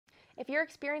If you're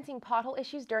experiencing pothole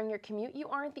issues during your commute, you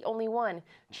aren't the only one.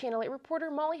 Channel 8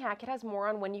 reporter Molly Hackett has more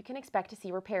on when you can expect to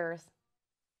see repairs.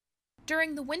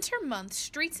 During the winter months,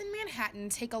 streets in Manhattan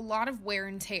take a lot of wear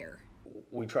and tear.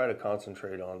 We try to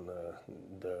concentrate on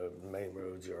the main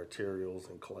roads, the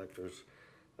arterials and collectors.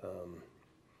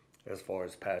 As far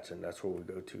as patching, that's where we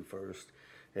go to first,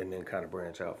 and then kind of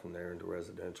branch out from there into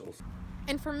residentials.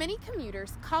 And for many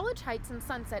commuters, College Heights and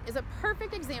Sunset is a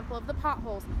perfect example of the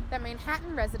potholes that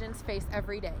Manhattan residents face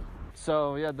every day.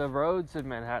 So yeah, the roads in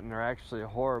Manhattan are actually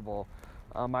horrible.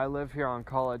 I live here on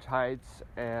College Heights,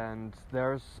 and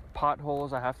there's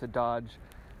potholes I have to dodge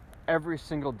every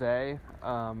single day.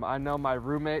 I know my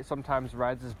roommate sometimes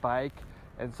rides his bike,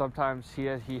 and sometimes he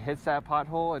hits that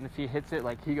pothole, and if he hits it,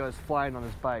 like, he goes flying on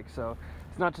his bike. So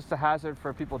it's not just a hazard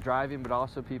for people driving, but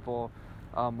also people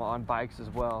on bikes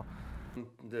as well.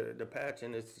 The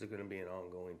patching is going to be an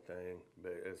ongoing thing,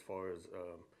 but as far as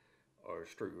our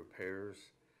street repairs,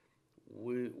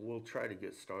 we'll try to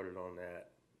get started on that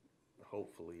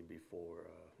hopefully before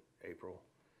April.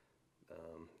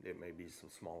 It may be some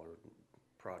smaller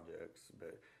projects,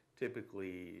 but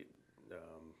typically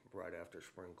right after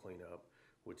spring cleanup,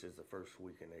 which is the first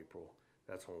week in April,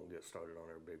 that's when we'll get started on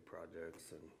our big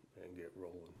projects and get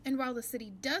rolling. And while the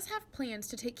city does have plans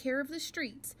to take care of the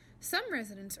streets, some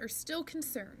residents are still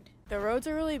concerned. The roads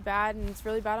are really bad, and it's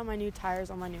really bad on my new tires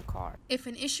on my new car. If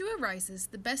an issue arises,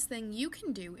 the best thing you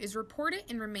can do is report it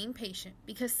and remain patient,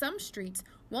 because some streets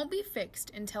won't be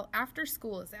fixed until after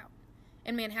school is out.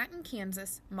 In Manhattan,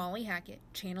 Kansas, Molly Hackett,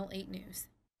 Channel 8 News.